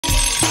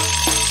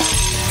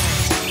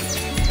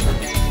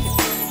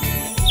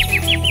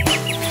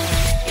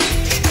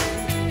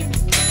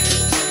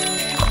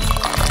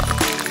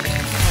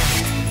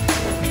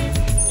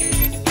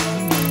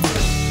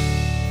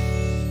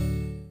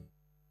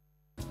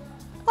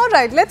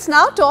Alright, let's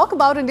now talk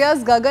about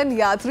India's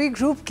Gaganyatri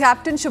group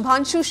Captain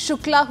Shubhanshu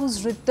Shukla,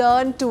 who's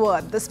returned to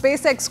Earth. The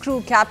SpaceX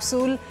crew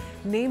capsule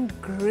named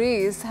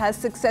Grace has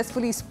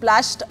successfully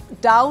splashed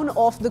down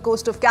off the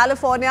coast of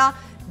California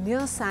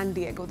near San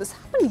Diego. This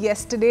happened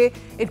yesterday.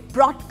 It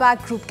brought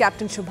back group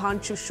Captain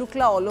Shubhanshu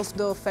Shukla, all of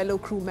the fellow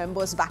crew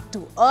members, back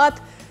to Earth.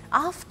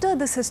 After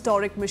this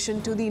historic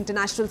mission to the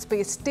International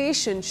Space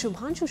Station,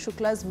 Shubhanshu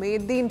Shukla has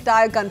made the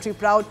entire country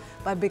proud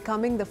by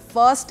becoming the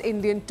first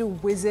Indian to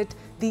visit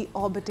the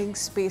orbiting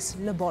space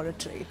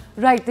laboratory.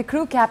 Right, the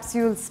crew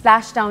capsule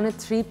splashed down at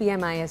 3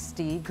 p.m.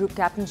 IST. Group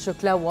Captain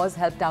Shukla was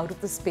helped out of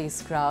the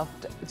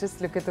spacecraft.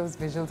 Just look at those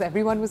visuals.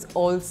 Everyone was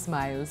all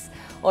smiles.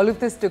 All of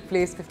this took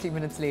place 50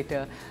 minutes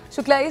later.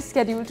 Shukla is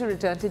scheduled to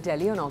return to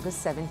Delhi on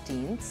August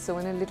 17th, so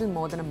in a little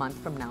more than a month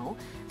from now.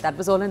 That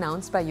was all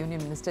announced by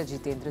Union Minister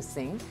Jitendra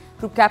Singh.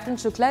 Group Captain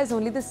Shukla is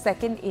only the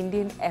second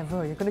Indian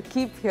ever, you're going to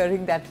keep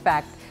hearing that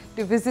fact,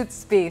 to visit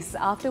space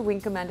after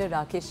Wing Commander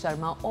Rakesh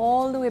Sharma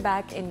all the way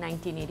back in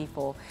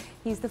 1984.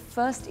 He's the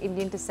first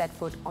Indian to set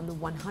foot on the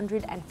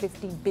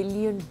 $150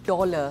 billion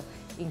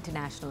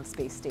International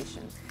Space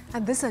Station.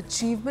 And this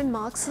achievement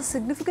marks a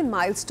significant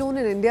milestone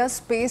in India's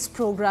space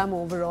program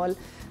overall.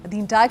 The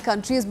entire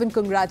country has been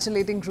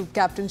congratulating Group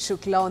Captain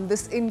Shukla on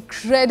this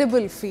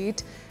incredible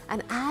feat.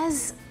 And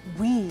as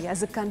we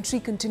as a country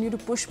continue to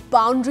push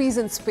boundaries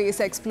in space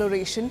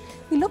exploration,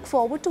 we look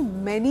forward to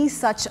many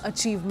such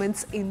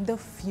achievements in the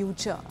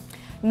future.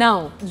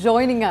 Now,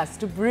 joining us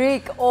to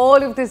break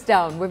all of this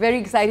down, we're very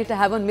excited to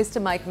have on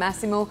Mr. Mike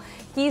Massimino.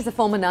 He's a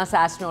former NASA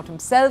astronaut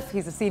himself.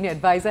 He's a senior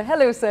advisor.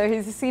 Hello, sir.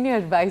 He's a senior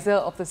advisor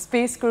of the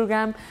space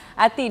program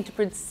at the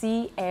Interpret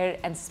Sea, Air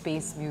and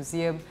Space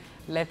Museum.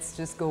 Let's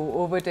just go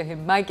over to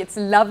him. Mike, it's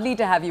lovely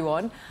to have you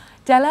on.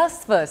 Tell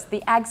us first,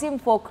 the Axiom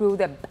 4 crew,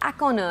 they're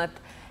back on Earth.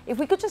 If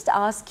we could just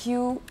ask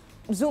you,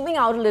 zooming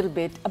out a little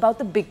bit, about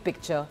the big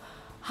picture,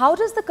 how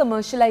does the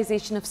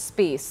commercialization of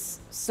space,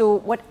 so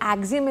what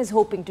Axiom is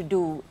hoping to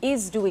do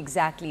is do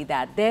exactly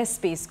that, their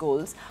space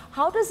goals,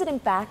 how does it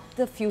impact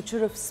the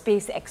future of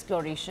space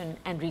exploration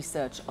and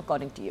research,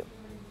 according to you?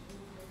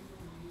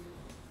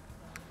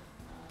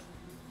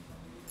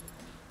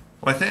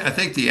 Well, I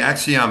think the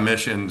Axiom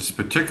missions,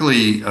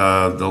 particularly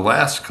the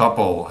last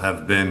couple,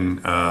 have been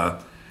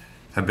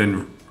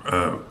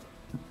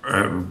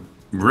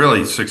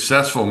really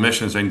successful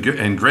missions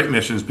and great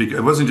missions, because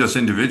it wasn't just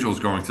individuals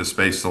going to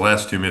space. The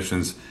last two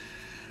missions,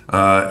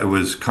 it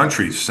was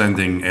countries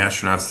sending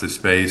astronauts to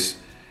space.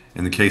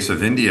 In the case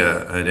of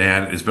India,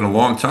 it's been a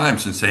long time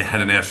since they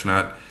had an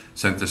astronaut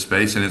sent to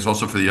space, and it's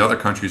also for the other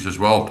countries as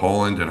well,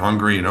 Poland and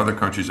Hungary and other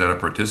countries that have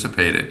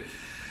participated.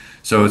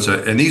 So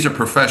and these are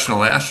professional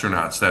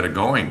astronauts that are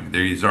going.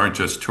 These aren't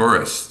just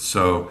tourists.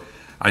 So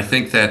I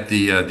think that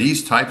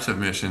these types of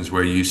missions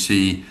where you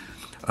see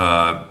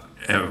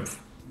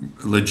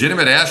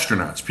legitimate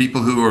astronauts,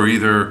 people who are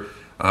either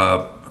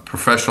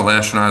professional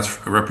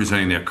astronauts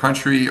representing their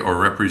country or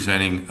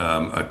representing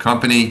a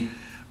company,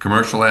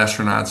 commercial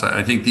astronauts,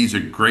 I think these are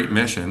great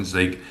missions.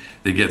 They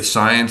get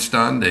science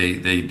done,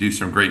 they do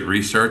some great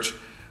research,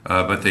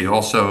 but they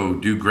also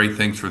do great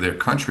things for their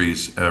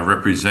countries,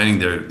 representing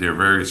their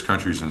various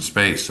countries in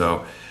space.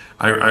 So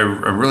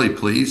I'm really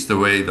pleased the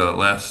way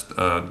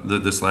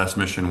this last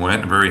mission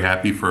went. I'm very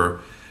happy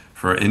for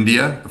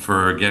India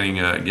for getting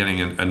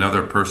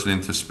another person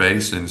into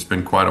space, and it's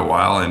been quite a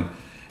while, and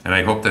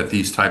I hope that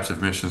these types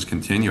of missions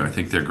continue. I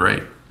think they're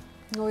great.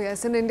 Oh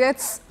yes, in India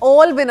it's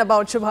all been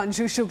about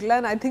Shubhanshu Shukla,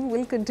 and I think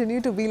will continue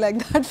to be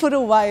like that for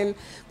a while.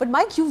 But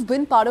Mike, you've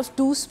been part of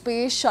 2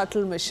 space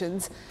shuttle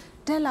missions.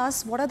 Tell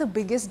us, what are the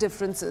biggest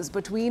differences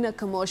between a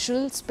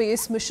commercial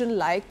space mission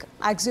like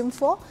Axiom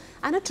 4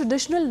 and a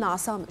traditional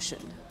NASA mission?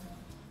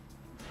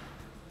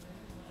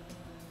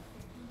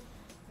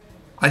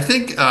 I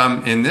think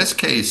in this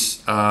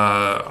case,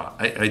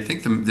 I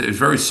think it's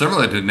very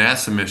similar to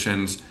NASA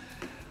missions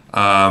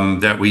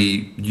that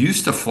we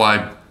used to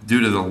fly due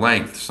to the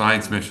length,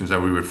 science missions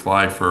that we would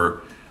fly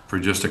for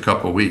just a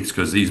couple of weeks,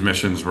 because these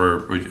missions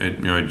were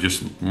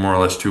just more or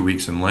less 2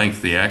 weeks in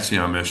length, the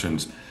Axiom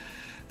missions.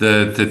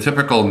 The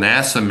typical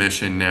NASA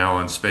mission now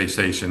on space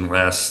station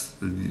lasts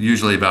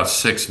usually about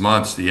 6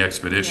 months, the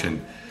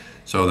expedition,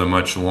 so they're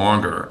much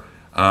longer.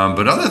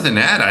 But other than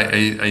that,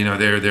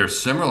 they're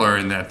similar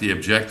in that the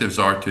objectives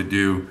are to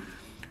do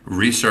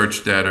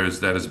research that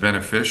is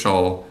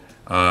beneficial.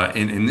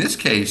 In this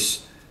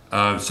case,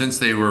 since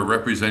they were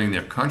representing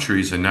their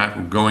countries and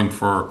not going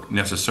for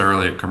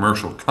necessarily a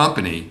commercial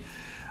company,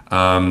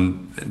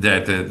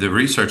 that the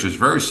research is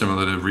very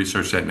similar to the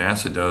research that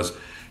NASA does,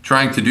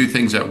 trying to do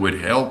things that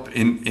would help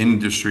in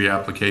industry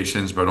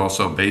applications, but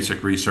also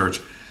basic research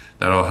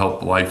that'll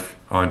help life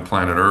on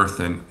planet Earth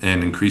and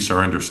increase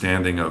our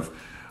understanding of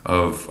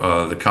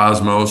the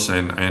cosmos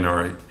and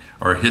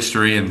our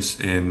history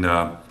in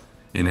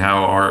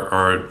how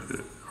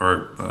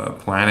our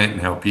planet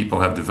and how people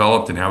have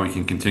developed and how we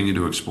can continue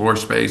to explore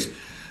space.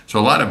 So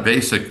a lot of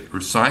basic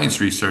science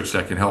research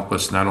that can help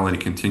us not only to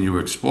continue to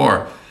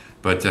explore,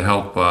 but to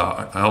help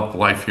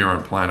life here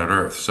on planet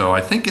Earth. So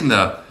I think in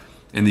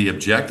and the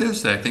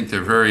objectives. I think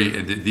they're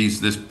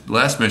this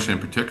last mission in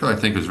particular, I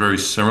think was very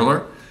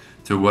similar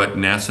to what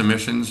NASA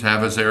missions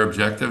have as their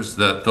objectives.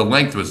 The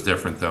length was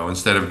different though.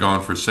 Instead of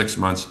going for 6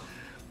 months,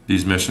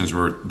 these missions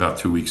were about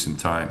 2 weeks in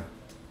time.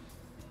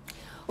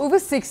 Over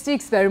 60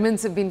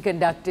 experiments have been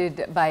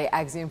conducted by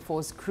Axiom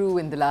 4's crew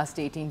in the last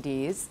 18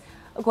 days.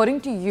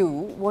 According to you,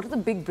 what are the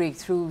big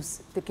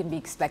breakthroughs that can be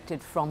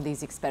expected from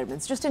these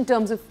experiments, just in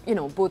terms of,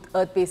 both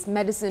Earth-based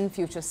medicine,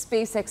 future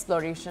space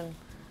exploration?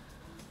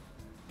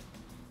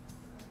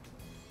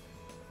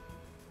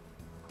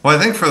 Well,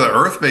 I think for the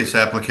Earth-based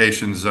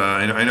applications,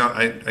 I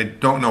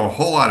don't know a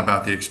whole lot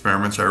about the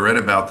experiments. I read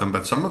about them,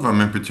 but some of them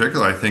in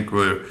particular, I think,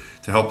 were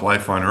to help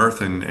life on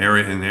Earth in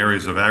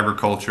areas of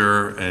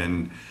agriculture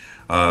and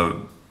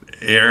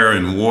air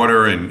and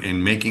water,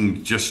 and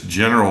making just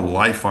general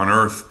life on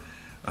Earth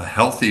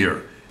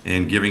healthier,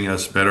 and giving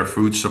us better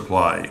food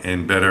supply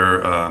and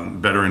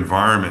better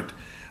environment.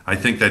 I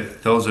think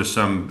that those are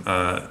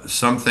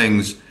some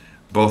things,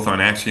 both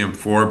on Axiom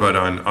 4, but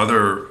on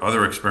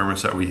other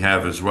experiments that we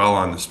have as well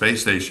on the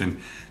space station,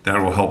 that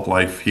will help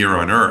life here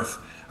on Earth.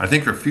 I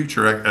think for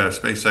future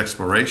space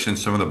exploration,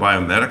 some of the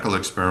biomedical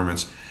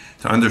experiments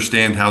to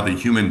understand how the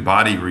human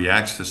body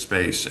reacts to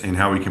space and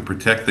how we can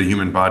protect the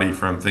human body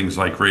from things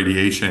like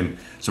radiation,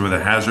 some of the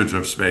hazards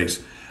of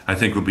space, I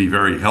think will be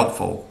very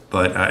helpful.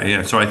 But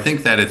so I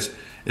think that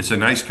it's a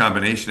nice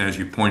combination, as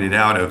you pointed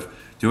out, of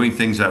doing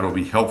things that will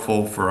be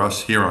helpful for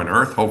us here on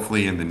Earth,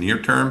 hopefully in the near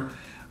term,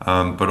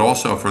 but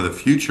also for the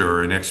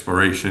future in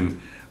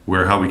exploration,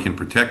 where how we can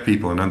protect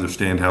people and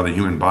understand how the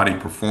human body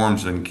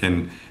performs and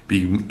can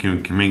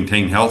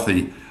maintain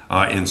healthy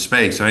in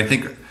space. And I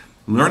think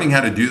learning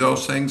how to do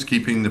those things,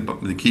 keeping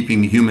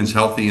the humans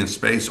healthy in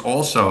space,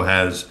 also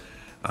has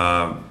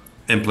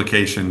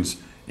implications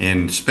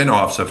and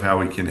spin-offs of how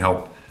we can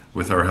help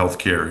with our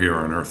healthcare here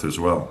on Earth as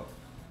well.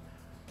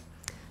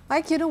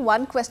 Mike,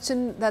 one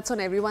question that's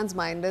on everyone's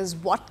mind is,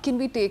 what can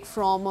we take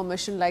from a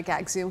mission like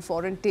Axiom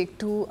 4 and take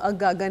to a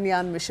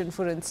Gaganyaan mission,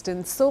 for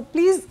instance? So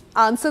please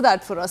answer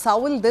that for us. How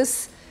will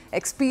this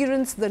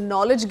experience, the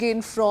knowledge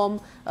gained from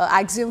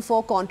Axiom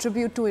 4,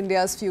 contribute to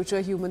India's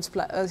future human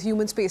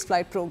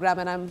spaceflight program?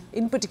 And I'm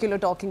in particular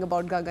talking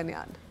about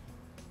Gaganyaan.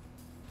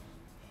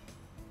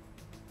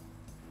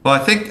 Well,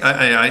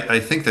 I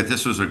think that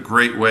this was a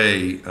great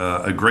way,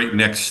 a great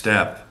next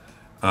step.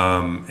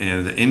 And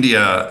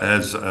India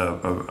has,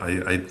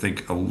 I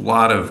think, a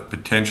lot of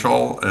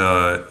potential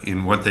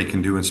in what they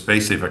can do in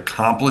space. They've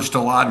accomplished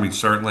a lot. I mean,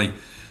 certainly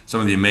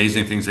some of the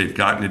amazing things they've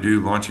gotten to do,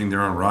 launching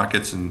their own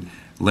rockets and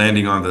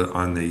landing on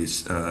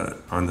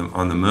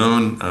the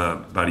moon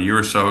about a year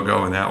or so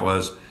ago, and that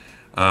was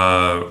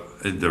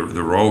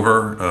the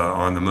rover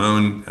on the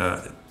moon.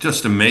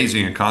 Just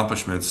amazing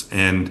accomplishments.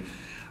 And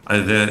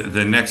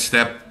the next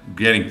step,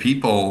 getting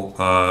people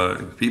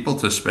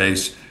to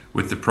space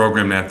with the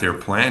program that they're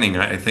planning,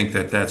 I think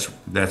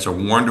that's a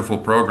wonderful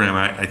program.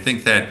 I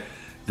think that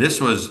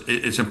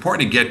it's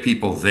important to get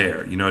people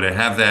there, to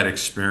have that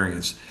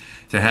experience,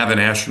 to have an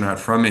astronaut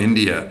from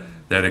India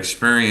that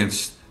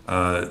experienced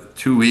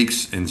 2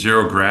 weeks in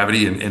zero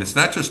gravity, and it's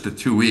not just the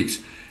 2 weeks;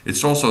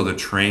 it's also the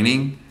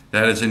training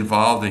that is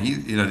involved. And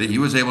he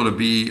was able to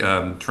be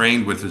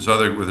trained with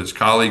his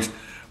colleagues.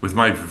 With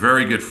my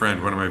very good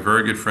friend, one of my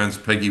very good friends,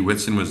 Peggy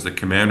Whitson, was the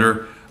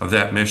commander of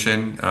that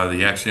mission,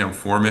 the Axiom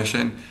 4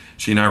 mission.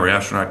 She and I were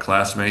astronaut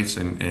classmates,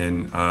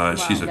 and wow,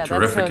 she's a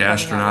terrific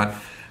astronaut.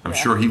 I'm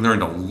sure he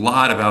learned a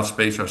lot about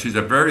space travel. She's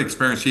a very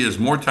experienced. She has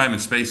more time in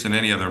space than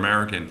any other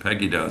American,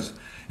 Peggy does,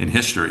 in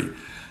history.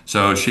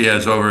 So she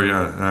has over,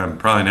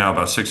 probably now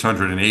about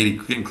 680,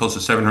 getting close to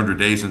 700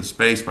 days in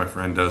space, my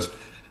friend does.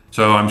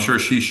 So I'm sure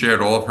she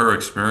shared all of her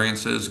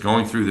experiences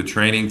going through the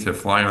training to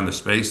fly on the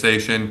space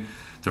station,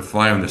 to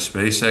fly on the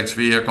SpaceX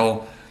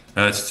vehicle.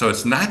 So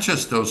it's not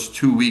just those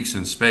 2 weeks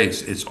in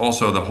space, it's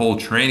also the whole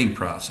training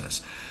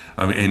process,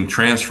 and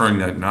transferring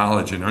that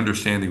knowledge and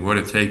understanding what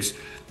it takes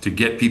to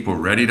get people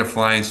ready to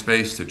fly in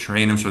space, to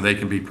train them so they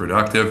can be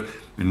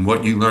productive. And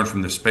what you learn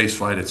from the space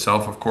flight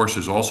itself, of course,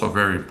 is also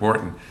very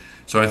important.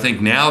 So I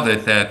think now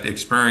that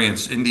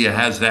experience, India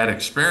has that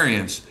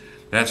experience,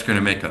 that's going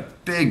to make a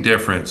big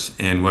difference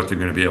in what they're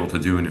going to be able to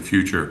do in the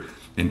future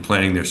in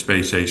planning their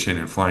space station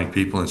and flying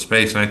people in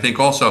space. And I think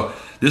also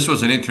this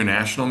was an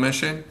international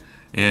mission,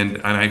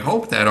 and I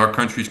hope that our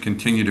countries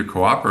continue to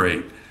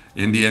cooperate,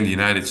 India and the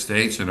United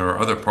States and our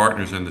other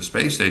partners in the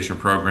space station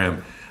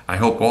program. I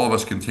hope all of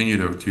us continue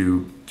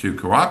to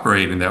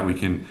cooperate and that we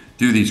can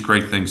do these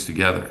great things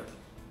together.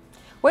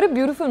 What a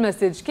beautiful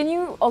message. Can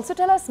you also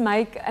tell us,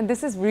 Mike, and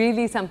this is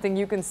really something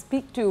you can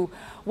speak to,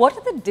 what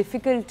are the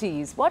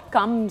difficulties? What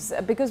comes,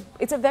 because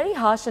it's a very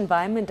harsh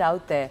environment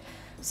out there.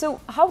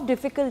 So how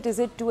difficult is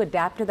it to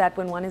adapt to that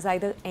when one is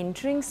either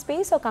entering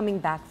space or coming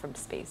back from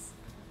space?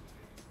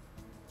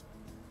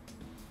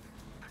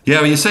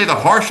 Yeah, when you say the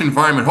harsh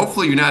environment,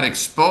 hopefully you're not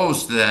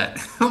exposed to that.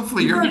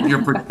 Hopefully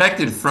you're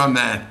protected from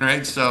that,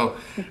 right? So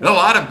a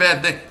lot of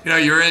bad things.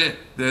 You're in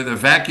the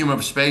vacuum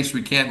of space.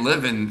 We can't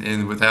live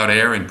in without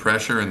air and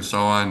pressure and so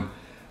on.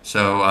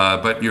 So,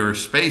 but your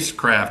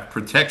spacecraft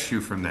protects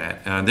you from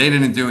that. They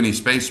didn't do any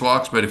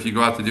spacewalks, but if you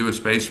go out to do a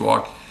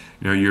spacewalk,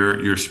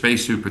 your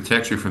spacesuit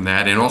protects you from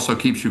that and also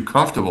keeps you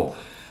comfortable.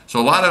 So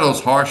a lot of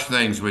those harsh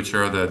things, which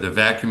are the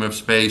vacuum of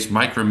space,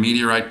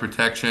 micrometeorite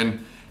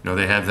protection,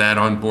 they have that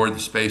on board the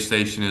space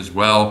station as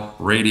well.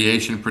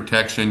 Radiation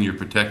protection, you're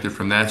protected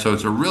from that. So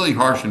it's a really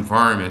harsh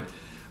environment,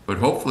 but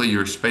hopefully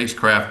your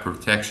spacecraft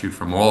protects you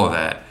from all of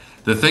that.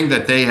 The thing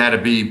that they had to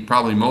be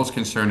probably most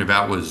concerned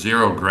about was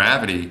zero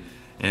gravity,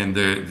 and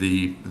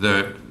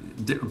the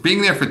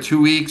being there for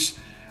 2 weeks.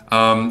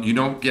 You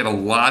don't get a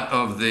lot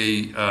of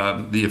the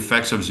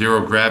effects of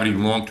zero gravity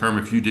long term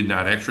if you did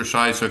not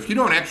exercise. So if you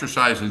don't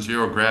exercise in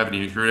zero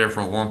gravity, if you're there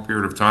for a long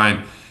period of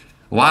time,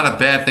 a lot of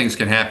bad things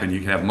can happen.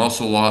 You can have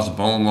muscle loss,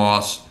 bone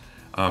loss.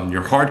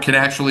 Your heart can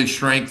actually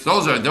shrink.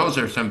 Those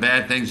are some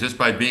bad things just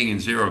by being in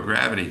zero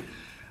gravity.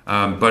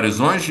 But as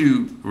long as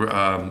you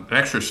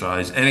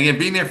exercise, and again,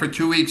 being there for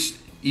 2 weeks,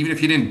 even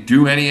if you didn't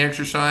do any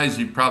exercise,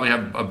 you probably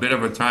have a bit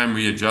of a time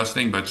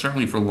readjusting. But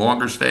certainly for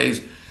longer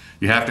stays,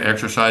 you have to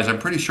exercise. I'm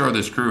pretty sure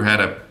this crew had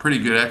a pretty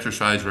good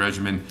exercise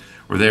regimen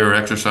where they were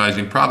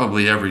exercising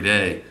probably every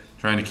day,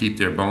 trying to keep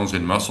their bones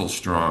and muscles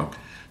strong.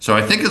 So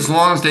I think as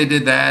long as they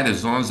did that,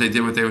 as long as they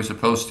did what they were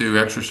supposed to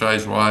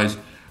exercise-wise,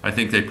 I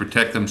think they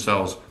protect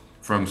themselves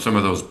from some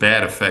of those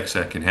bad effects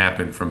that can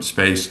happen from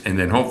space. And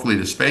then hopefully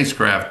the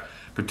spacecraft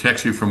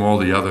protects you from all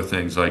the other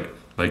things like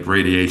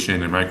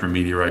radiation and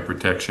micrometeorite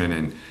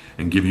protection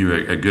and give you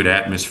a good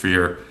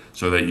atmosphere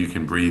so that you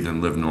can breathe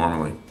and live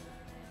normally.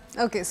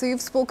 Okay, so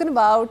you've spoken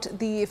about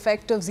the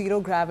effect of zero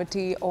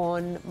gravity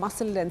on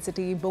muscle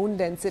density, bone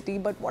density,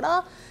 but what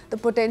are the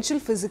potential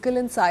physical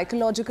and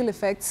psychological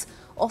effects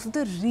of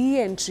the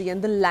re-entry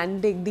and the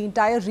landing, the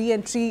entire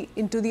re-entry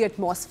into the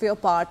atmosphere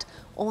part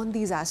on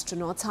these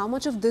astronauts? How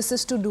much of this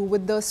is to do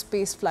with the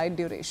space flight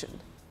duration?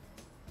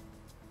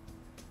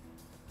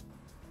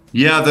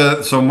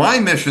 Yeah, so my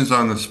missions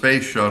on the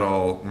space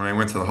shuttle, when I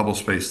went to the Hubble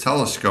Space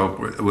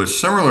Telescope, was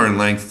similar in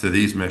length to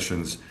these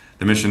missions.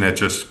 The mission that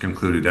just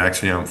concluded,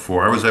 Axiom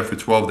 4. I was there for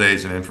 12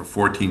 days and then for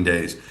 14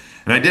 days.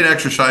 And I did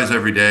exercise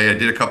every day. I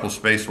did a couple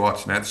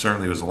spacewalks, and that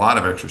certainly was a lot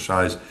of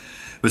exercise.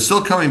 But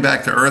still coming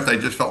back to Earth, I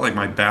just felt like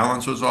my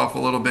balance was off a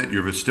little bit.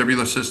 Your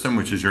vestibular system,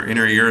 which is your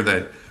inner ear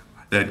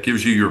that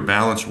gives you your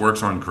balance,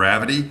 works on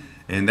gravity.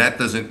 And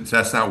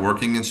that's not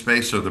working in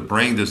space. So the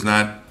brain does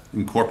not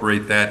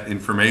incorporate that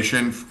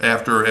information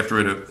after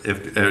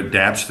it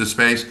adapts to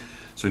space.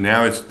 So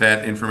now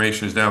that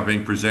information is now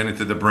being presented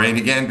to the brain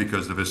again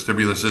because the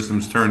vestibular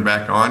system's turned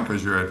back on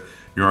because you're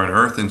on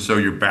Earth, and so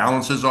your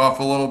balance is off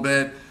a little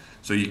bit.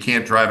 So you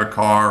can't drive a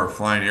car or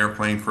fly an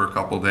airplane for a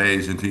couple of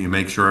days until you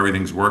make sure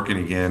everything's working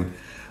again.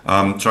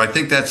 So I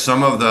think that's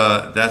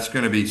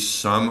going to be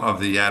some of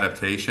the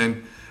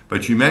adaptation.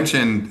 But you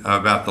mentioned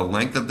about the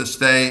length of the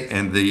stay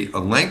and the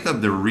length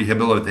of the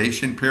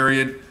rehabilitation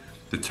period.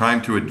 The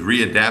time to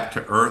readapt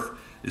to Earth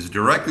is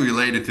directly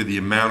related to the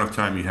amount of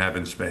time you have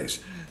in space.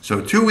 So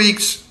 2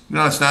 weeks,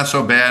 it's not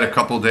so bad. A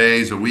couple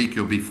days, a week,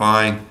 you'll be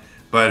fine.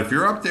 But if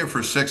you're up there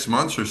for 6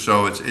 months or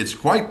so, it's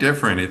quite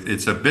different.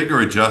 It's a bigger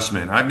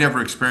adjustment. I've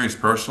never experienced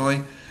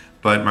personally,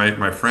 but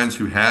my friends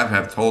who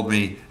have told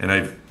me, and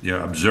I've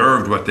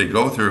observed what they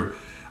go through,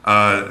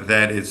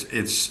 that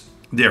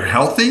they're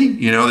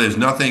healthy. There's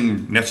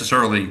nothing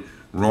necessarily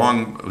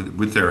wrong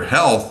with their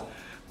health,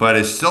 but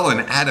it's still an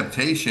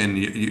adaptation.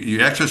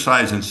 You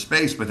exercise in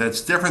space, but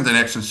that's different than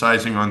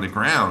exercising on the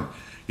ground.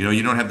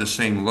 You don't have the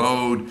same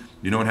load,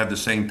 you don't have the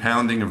same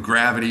pounding of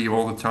gravity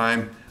all the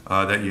time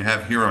that you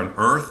have here on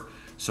Earth.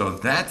 So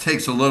that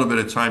takes a little bit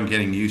of time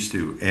getting used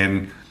to.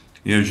 And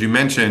as you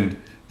mentioned,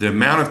 the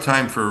amount of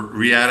time for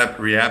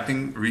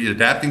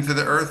readapting to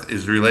the Earth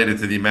is related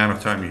to the amount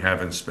of time you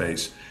have in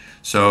space.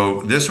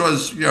 So this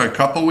was a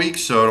couple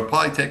weeks, so it'll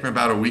probably take me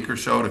about a week or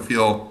so to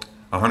feel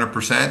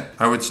 100%,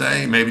 I would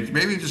say.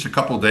 Maybe just a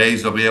couple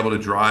days they'll be able to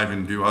drive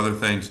and do other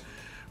things.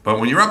 But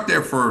when you're up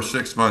there for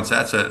 6 months,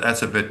 that's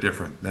a bit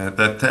different.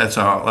 That's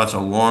a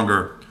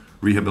longer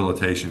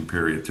rehabilitation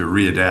period to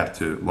readapt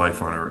to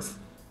life on Earth.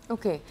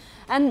 Okay.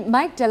 And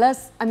Mike, tell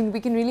us,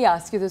 we can really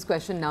ask you this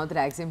question now that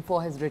Axiom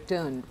 4 has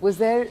returned. Was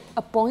there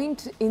a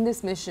point in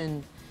this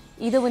mission,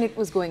 either when it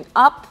was going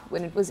up,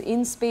 when it was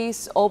in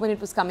space, or when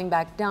it was coming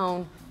back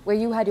down, where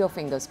you had your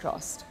fingers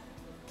crossed?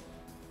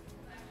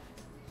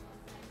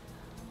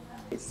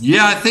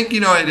 Yeah, I think,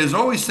 there's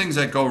always things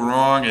that go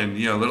wrong, and,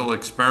 little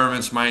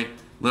experiments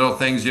little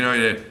things,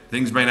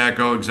 things may not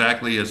go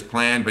exactly as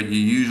planned, but you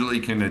usually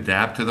can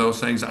adapt to those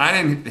things. I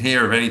didn't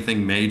hear of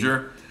anything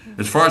major.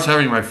 As far as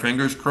having my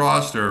fingers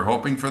crossed or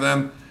hoping for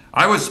them,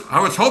 I was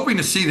hoping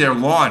to see their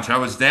launch. I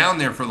was down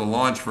there for the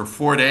launch for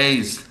 4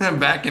 days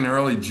back in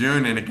early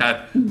June, and it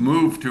got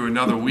moved to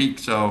another week.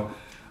 So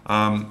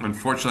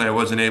unfortunately, I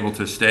wasn't able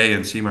to stay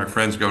and see my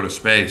friends go to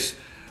space.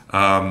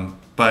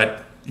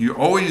 But you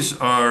always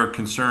are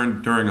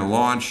concerned during a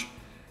launch.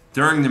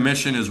 During the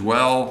mission as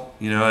well,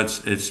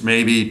 it's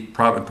maybe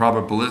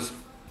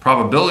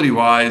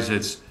probability-wise,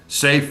 it's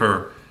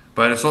safer,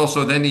 but it's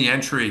also then the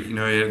entry.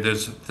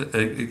 There's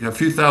a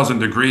few thousand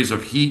degrees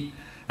of heat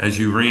as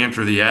you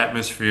re-enter the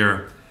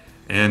atmosphere.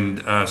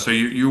 And so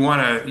you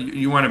want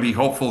to be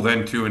hopeful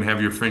then too, and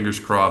have your fingers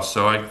crossed.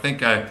 So I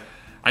think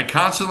I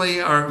constantly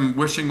am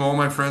wishing all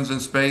my friends in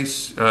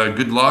space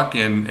good luck,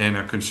 and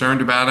are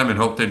concerned about them and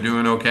hope they're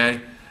doing okay.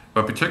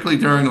 But particularly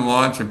during the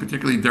launch and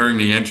particularly during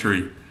the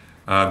entry,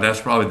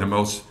 that's probably the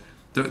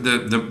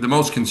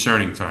most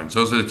concerning times.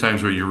 Those are the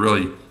times where you're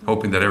really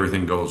hoping that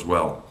everything goes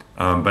well.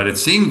 But it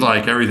seemed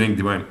like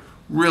everything went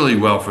really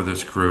well for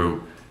this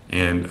crew,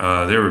 and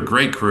they were a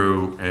great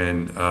crew,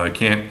 and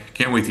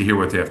can't wait to hear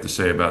what they have to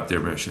say about their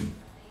mission.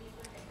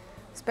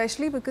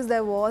 Especially because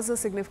there was a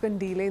significant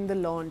delay in the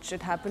launch.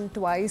 It happened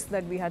twice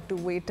that we had to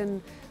wait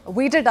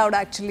it out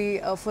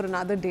actually for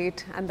another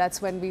date, and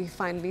that's when we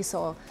finally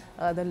saw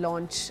the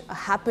launch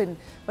happen.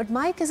 But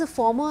Mike is a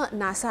former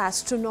NASA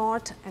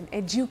astronaut, an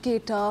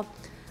educator.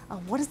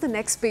 What is the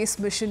next space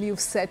mission you've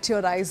set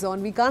your eyes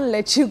on? We can't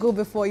let you go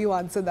before you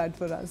answer that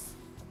for us.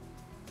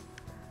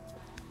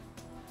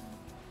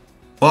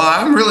 Well,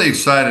 I'm really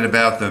excited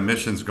about the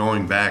missions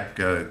going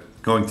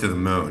to the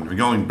moon. We're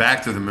going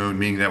back to the moon,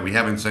 meaning that we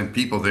haven't sent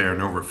people there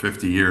in over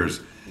 50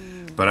 years.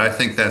 But I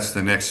think that's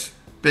the next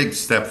big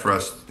step for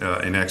us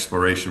in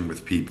exploration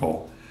with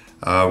people.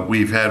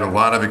 We've had a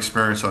lot of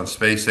experience on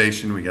space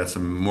station. We got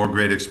some more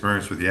great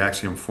experience with the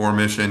Axiom 4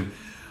 mission.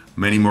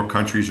 Many more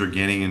countries are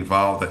getting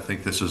involved. I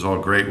think this is all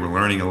great. We're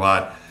learning a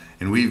lot.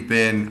 And we've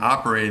been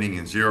operating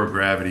in zero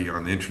gravity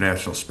on the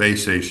International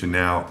Space Station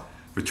now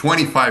for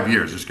 25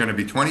 years. It's going to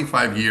be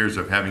 25 years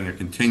of having a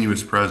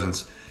continuous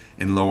presence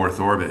in low Earth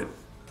orbit.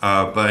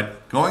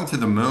 But going to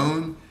the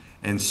moon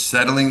and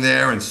settling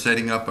there and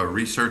setting up a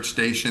research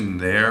station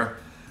there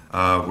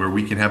where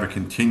we can have a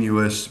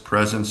continuous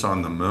presence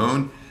on the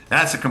moon,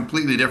 that's a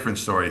completely different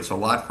story. It's a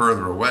lot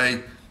further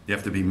away. You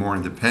have to be more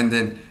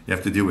independent. You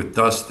have to deal with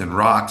dust and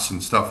rocks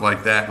and stuff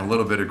like that, and a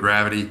little bit of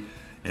gravity.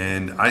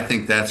 And I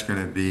think that's going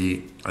to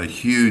be a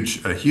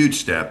huge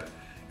step.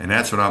 And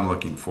that's what I'm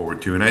looking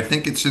forward to. And I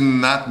think it's in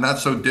not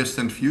so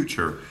distant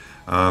future.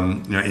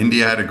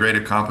 India had a great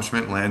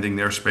accomplishment landing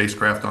their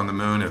spacecraft on the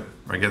moon,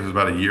 I guess it was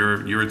about a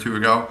year or two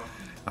ago.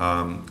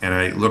 And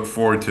I look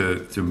forward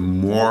to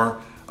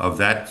more of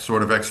that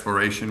sort of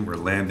exploration. We're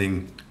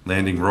landing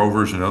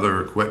rovers and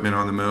other equipment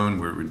on the moon.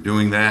 We're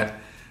doing that.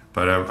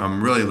 But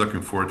I'm really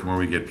looking forward to when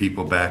we get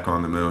people back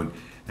on the moon.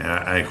 And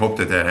I hope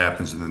that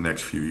happens in the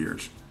next few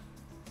years.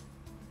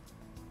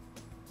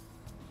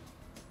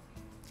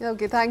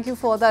 Okay, thank you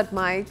for that,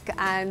 Mike,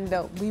 and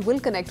we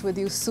will connect with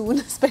you soon,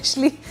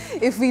 especially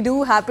if we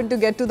do happen to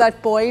get to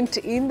that point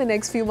in the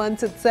next few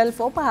months itself,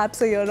 or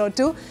perhaps a year or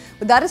two.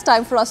 But that is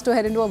time for us to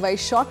head into a very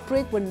short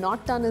break. We're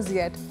not done as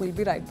yet. We'll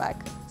be right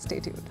back. Stay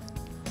tuned.